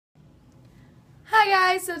Hi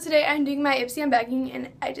guys, so today I'm doing my Ipsy unbagging and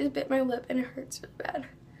I just bit my lip and it hurts really bad.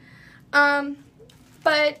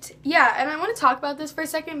 But yeah, and I want to talk about this for a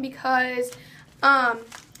second because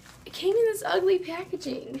it came in this ugly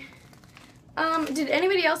packaging. Did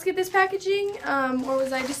anybody else get this packaging? Or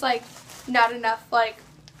was I just like not enough like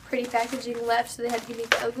pretty packaging left so they had to give me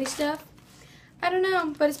the ugly stuff? I don't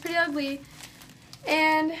know, but it's pretty ugly.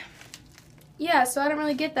 And yeah, so I don't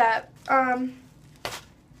really get that.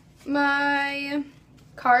 My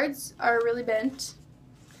cards are really bent.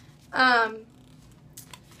 Yeah,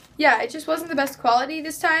 it just wasn't the best quality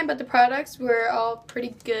this time, but the products were all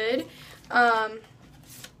pretty good.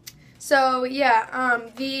 So yeah,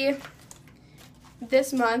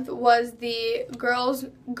 this month was the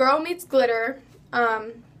Girl Meets Glitter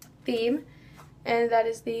theme, and that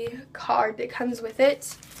is the card that comes with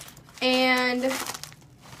it. And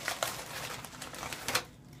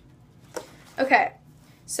okay,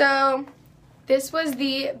 so this was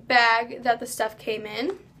the bag that the stuff came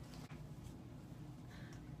in.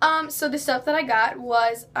 So the stuff that I got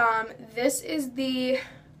was, this is the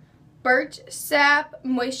Birch Sap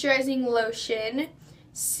Moisturizing Lotion,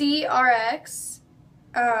 CRX,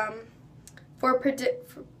 for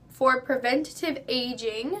preventative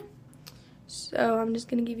aging. So I'm just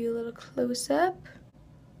going to give you a little close-up.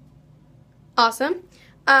 Awesome.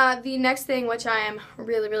 The next thing, which I am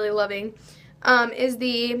really, really loving, is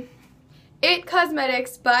the It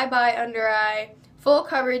Cosmetics Bye Bye Under Eye Full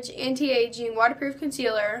Coverage Anti-Aging Waterproof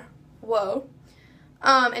Concealer. Whoa.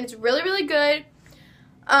 And it's really, really good.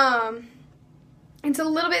 It's a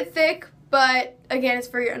little bit thick, but again, it's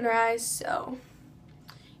for your under eyes, so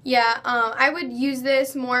yeah. I would use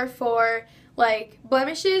this more for like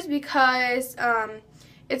blemishes because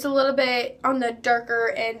it's a little bit on the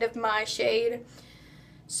darker end of my shade,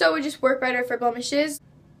 so it would just work better for blemishes.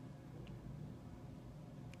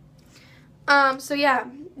 So yeah,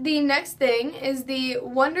 the next thing is the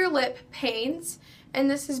Wonder Lip Paint, and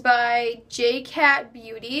this is by J-Cat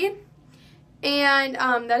Beauty, and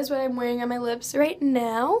that is what I'm wearing on my lips right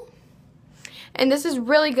now. And this is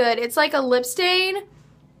really good. It's like a lip stain,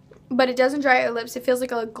 but it doesn't dry your lips. It feels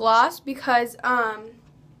like a gloss because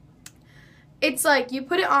it's like you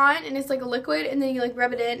put it on and it's like a liquid, and then you like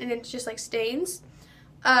rub it in and it's just like stains.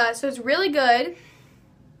 So it's really good.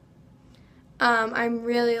 I'm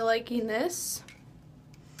really liking this.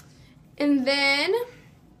 And then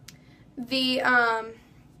the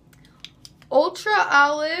Ultra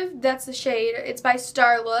Olive, that's the shade. It's by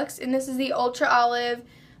Starlooks, and this is the Ultra Olive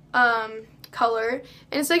color,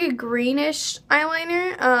 and it's like a greenish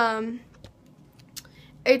eyeliner.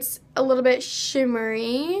 It's a little bit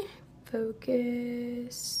shimmery.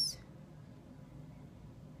 Focus.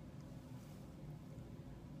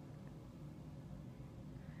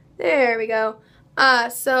 There we go.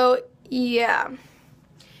 So yeah,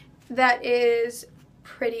 that is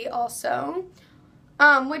pretty also.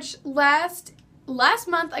 Which last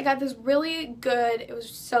month I got this really good, it was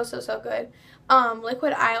so good,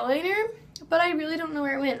 liquid eyeliner, but I really don't know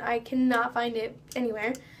where it went. I cannot find it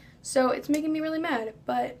anywhere, so it's making me really mad,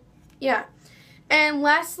 but yeah. And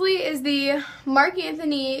lastly is the Marc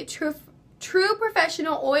Anthony True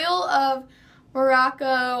Professional Oil of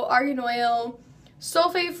Morocco Argan Oil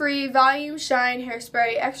Sulfate-Free Volume Shine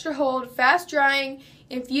Hairspray, Extra Hold, Fast Drying,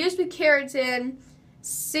 Infused with Keratin,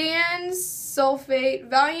 Sans Sulfate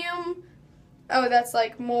Volume. Oh, that's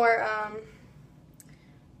like more,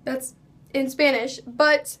 that's in Spanish,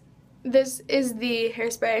 but this is the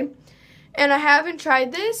hairspray. And I haven't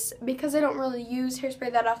tried this because I don't really use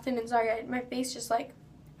hairspray that often, and sorry, my face just like,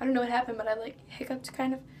 I don't know what happened, but I like hiccuped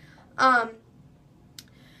kind of.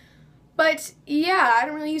 But yeah, I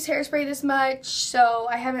don't really use hairspray this much, so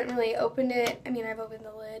I haven't really opened it. I mean, I've opened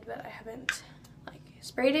the lid, but I haven't like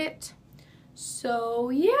sprayed it.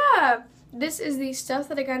 So yeah, this is the stuff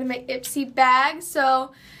that I got in my Ipsy bag.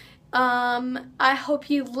 So I hope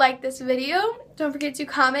you like this video. Don't forget to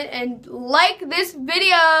comment and like this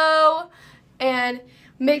video, and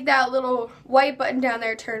make that little white button down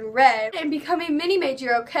there turn red and become a mini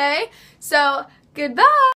major, okay? So goodbye.